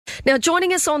Now,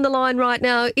 joining us on the line right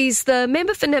now is the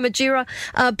member for Namatjira,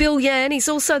 Bill Yan. He's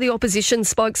also the opposition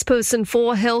spokesperson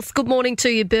for Health. Good morning to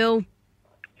you, Bill.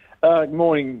 Good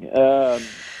morning,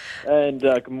 and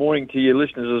good morning to your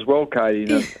listeners as well,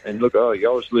 Katie. And look, I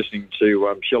was listening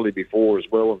to Shelley before as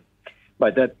well. And,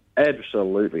 mate, that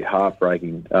absolutely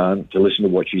heartbreaking to listen to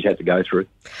what she's had to go through.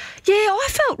 Yeah, I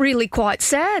felt really quite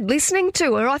sad listening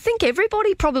to her. I think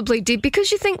everybody probably did,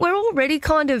 because you think we're already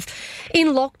kind of in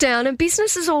lockdown and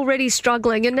business is already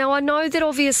struggling. And now I know that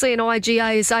obviously an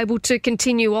IGA is able to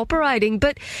continue operating,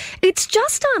 but it's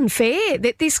just unfair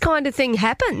that this kind of thing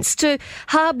happens to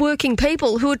hard-working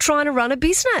people who are trying to run a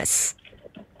business.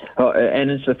 Oh, and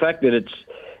it's the fact that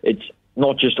it's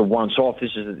not just a once-off.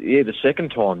 This is the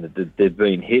second time that they've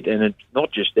been hit, and it's not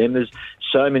just them. There's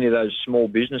so many of those small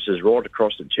businesses right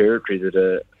across the territory that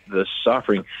are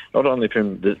suffering, not only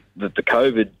from the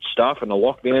COVID stuff and the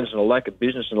lockdowns and the lack of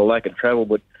business and the lack of travel,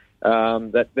 but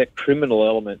that criminal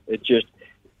element. It just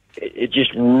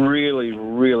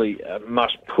really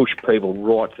must push people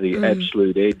right to the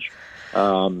absolute edge.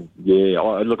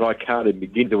 I can't even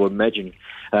begin to imagine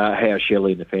how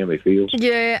Shelley and the family feels.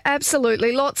 Yeah,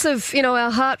 absolutely. Lots of, our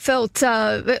heartfelt,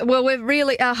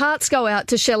 our hearts go out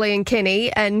to Shelley and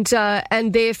Kenny and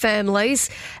their families,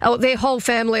 their whole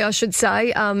family, I should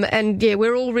say.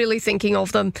 We're all really thinking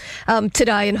of them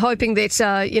today and hoping that,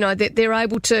 that they're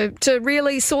able to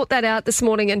really sort that out this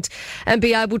morning and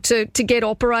be able to get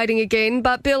operating again.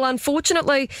 But, Bill,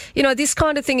 unfortunately, this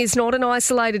kind of thing is not an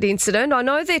isolated incident. I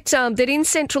know that in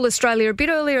Central Australia, a bit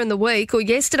earlier in the week or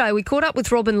yesterday, we caught up with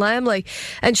Robin Lamley,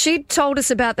 and she told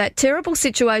us about that terrible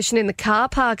situation in the car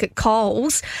park at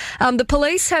Coles. The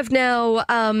police have now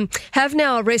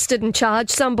arrested and charged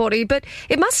somebody, but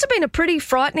it must have been a pretty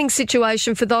frightening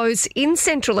situation for those in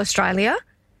Central Australia.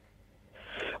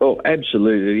 Oh,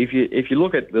 absolutely. If you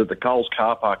look at the Coles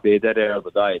car park there, that hour of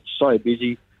the day, it's so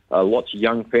busy. Lots of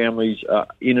young families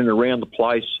in and around the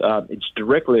place. It's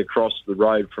directly across the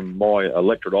road from my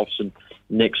electorate office and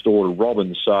next door to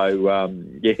Robin. So,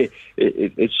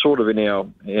 it's sort of in our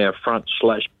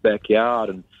front/backyard.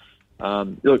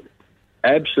 And, look,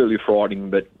 absolutely frightening,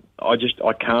 but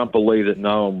I can't believe that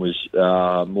no one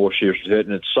was more seriously hurt.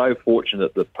 And it's so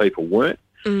fortunate that people weren't.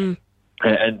 Mm.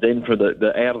 And then for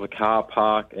the out of the car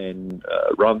park and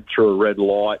run through a red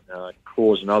light,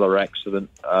 cause another accident.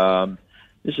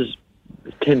 This is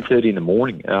 10:30 in the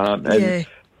morning, and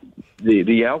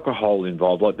the alcohol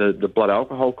involved, like the blood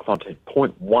alcohol content,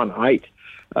 0.18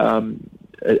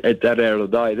 at that hour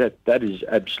of the day. That is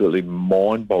absolutely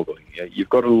mind-boggling. You've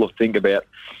got to think about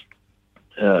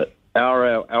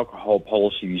our alcohol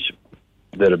policies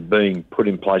that are being put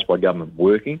in place by government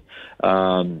working.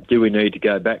 Do we need to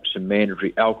go back to some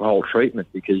mandatory alcohol treatment?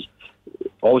 Because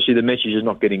obviously the message is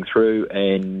not getting through,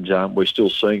 and we're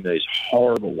still seeing these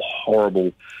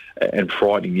horrible and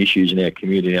frightening issues in our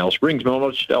community in Alice Springs, but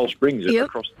not just Alice Springs,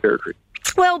 across the territory.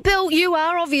 Well, Bill, you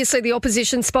are obviously the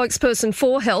opposition spokesperson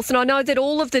for Health, and I know that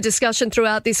all of the discussion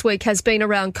throughout this week has been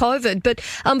around COVID, but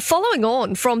following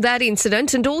on from that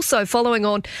incident and also following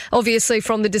on, obviously,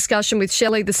 from the discussion with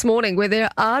Shelley this morning where they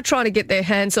are trying to get their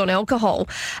hands on alcohol,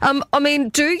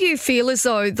 do you feel as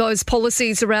though those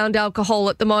policies around alcohol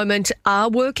at the moment are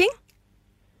working?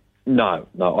 No,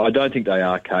 I don't think they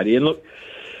are, Katie. And look,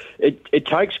 it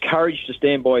takes courage to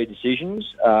stand by your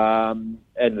decisions,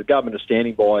 and the government is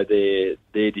standing by their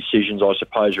decisions, I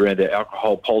suppose, around their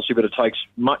alcohol policy, but it takes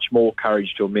much more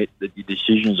courage to admit that your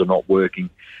decisions are not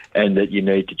working and that you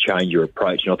need to change your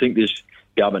approach. And I think this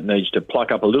government needs to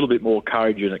pluck up a little bit more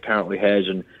courage than it currently has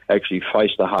and actually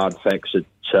face the hard facts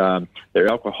that their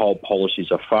alcohol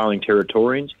policies are failing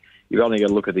Territorians. You've only got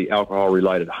to look at the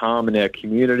alcohol-related harm in our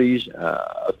communities,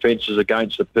 offences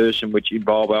against the person which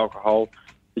involve alcohol.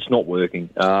 It's not working,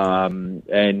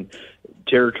 and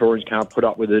Territorians can't put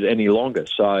up with it any longer.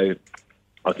 So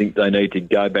I think they need to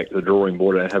go back to the drawing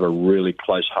board and have a really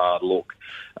close, hard look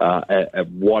at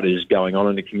what is going on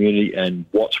in the community and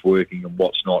what's working and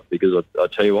what's not. Because I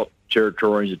tell you what,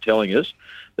 Territorians are telling us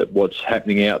that what's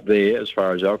happening out there as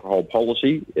far as alcohol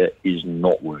policy is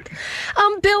not working.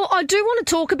 Bill, I do want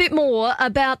to talk a bit more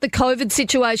about the COVID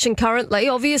situation currently.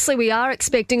 Obviously, we are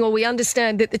expecting, or we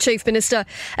understand that the Chief Minister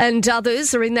and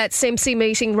others are in that SEMSI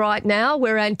meeting right now.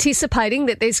 We're anticipating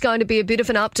that there's going to be a bit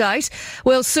of an update.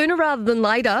 Well, sooner rather than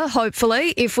later,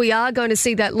 hopefully, if we are going to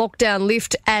see that lockdown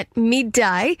lift at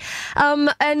midday.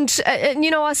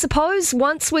 I suppose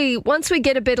once we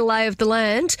get a better lay of the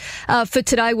land for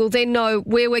today, we'll then know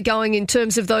where where we're going in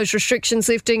terms of those restrictions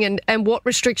lifting and what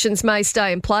restrictions may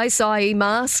stay in place, i.e.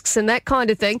 masks and that kind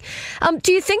of thing.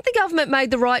 Do you think the government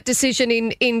made the right decision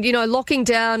in locking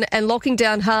down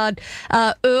hard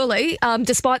early,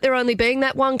 despite there only being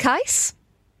that one case?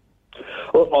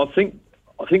 Well, I think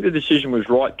the decision was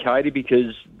right, Katie,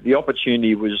 because the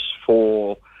opportunity was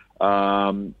for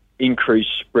increased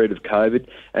spread of COVID.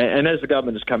 And as the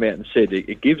government has come out and said,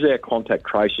 it gives our contact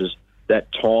tracers that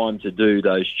time to do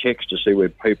those checks to see where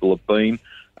people have been.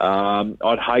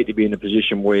 I'd hate to be in a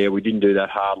position where we didn't do that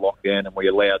hard lockdown and we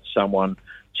allowed someone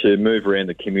to move around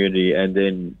the community and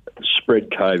then spread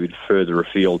COVID further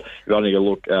afield. You've only got to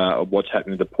look at what's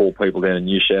happening to the poor people down in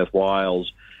New South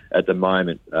Wales at the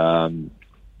moment.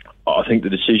 I think the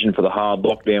decision for the hard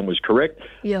lockdown was correct.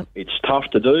 Yeah. It's tough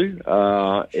to do.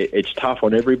 It's tough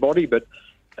on everybody, but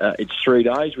it's 3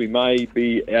 days. We may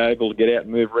be able to get out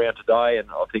and move around today, and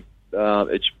I think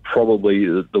it's probably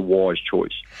the wise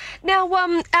choice. Now,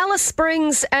 Alice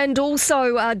Springs and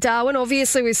also Darwin,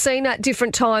 obviously we've seen at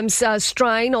different times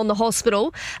strain on the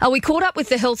hospital. We caught up with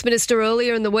the Health Minister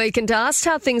earlier in the week and asked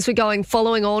how things were going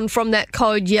following on from that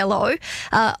code yellow.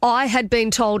 I had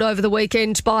been told over the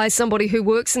weekend by somebody who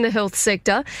works in the health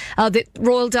sector that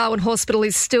Royal Darwin Hospital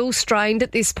is still strained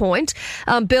at this point.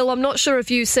 Bill, I'm not sure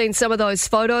if you've seen some of those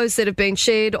photos that have been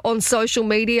shared on social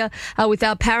media with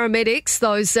our paramedics,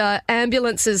 those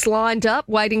ambulances lined up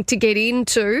waiting to get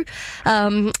into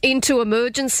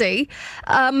emergency.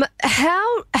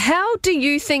 How do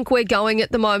you think we're going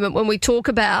at the moment when we talk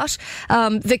about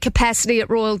the capacity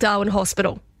at Royal Darwin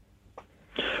Hospital?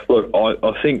 Look,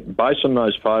 I think based on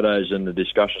those photos and the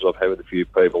discussions I've had with a few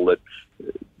people that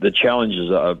the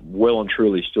challenges are well and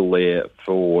truly still there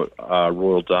for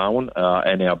Royal Darwin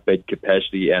and our bed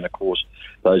capacity and, of course,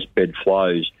 those bed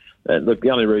flows. Look, the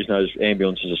only reason those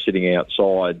ambulances are sitting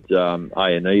outside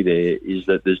A&E there is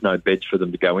that there's no beds for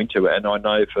them to go into. And I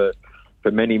know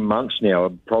for many months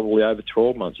now, probably over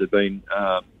 12 months, they've been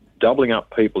doubling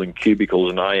up people in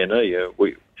cubicles in A&E.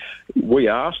 We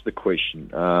asked the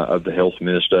question of the Health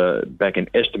Minister back in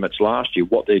estimates last year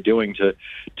what they're doing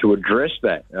to address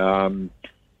that.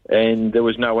 And there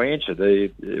was no answer.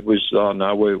 It was, oh,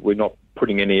 no, we're not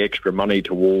putting any extra money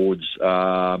towards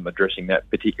addressing that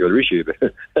particular issue.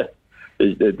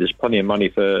 There's plenty of money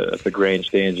for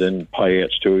grandstands and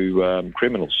payouts to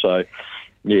criminals. So,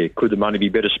 yeah, could the money be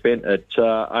better spent at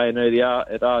A&E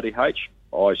at RDH?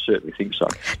 I certainly think so.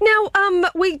 Now,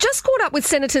 we just caught up with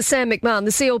Senator Sam McMahon,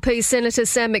 the CLP Senator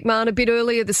Sam McMahon, a bit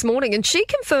earlier this morning, and she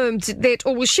confirmed that,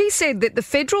 or she said that the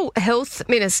Federal Health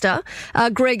Minister,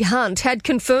 Greg Hunt, had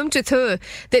confirmed with her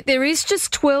that there is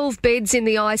just 12 beds in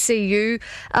the ICU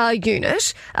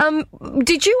unit.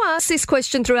 Did you ask this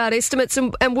question throughout estimates,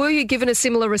 and were you given a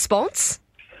similar response?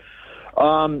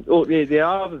 Well, yeah, there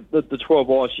are the 12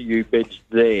 ICU beds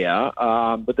there,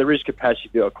 but there is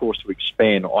capacity, of course, to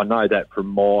expand. I know that from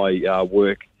my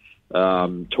work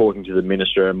talking to the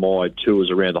Minister and my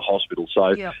tours around the hospital.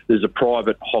 So There's a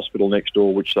private hospital next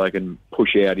door which they can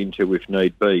push out into if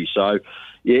need be. So,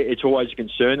 yeah, it's always a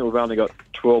concern that we've only got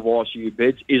 12 ICU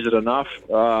beds. Is it enough?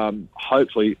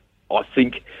 Hopefully, I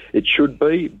think it should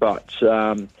be, but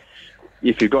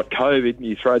if you've got COVID and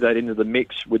you throw that into the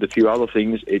mix with a few other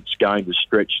things, it's going to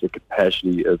stretch the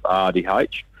capacity of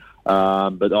RDH.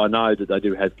 But I know that they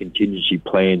do have contingency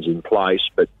plans in place,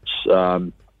 but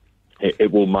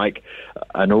it will make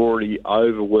an already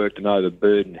overworked and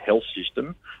overburdened health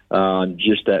system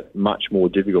just that much more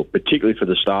difficult, particularly for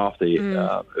the staff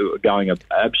there, who are going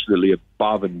absolutely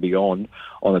above and beyond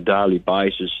on a daily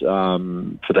basis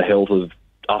for the health of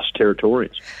us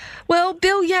Territorians. Well,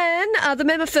 Bill Yan, the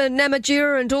member for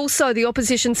Namatjira and also the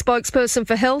opposition spokesperson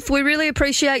for health, we really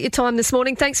appreciate your time this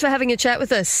morning. Thanks for having a chat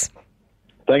with us.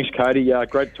 Thanks, Katie.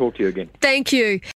 Great to talk to you again. Thank you.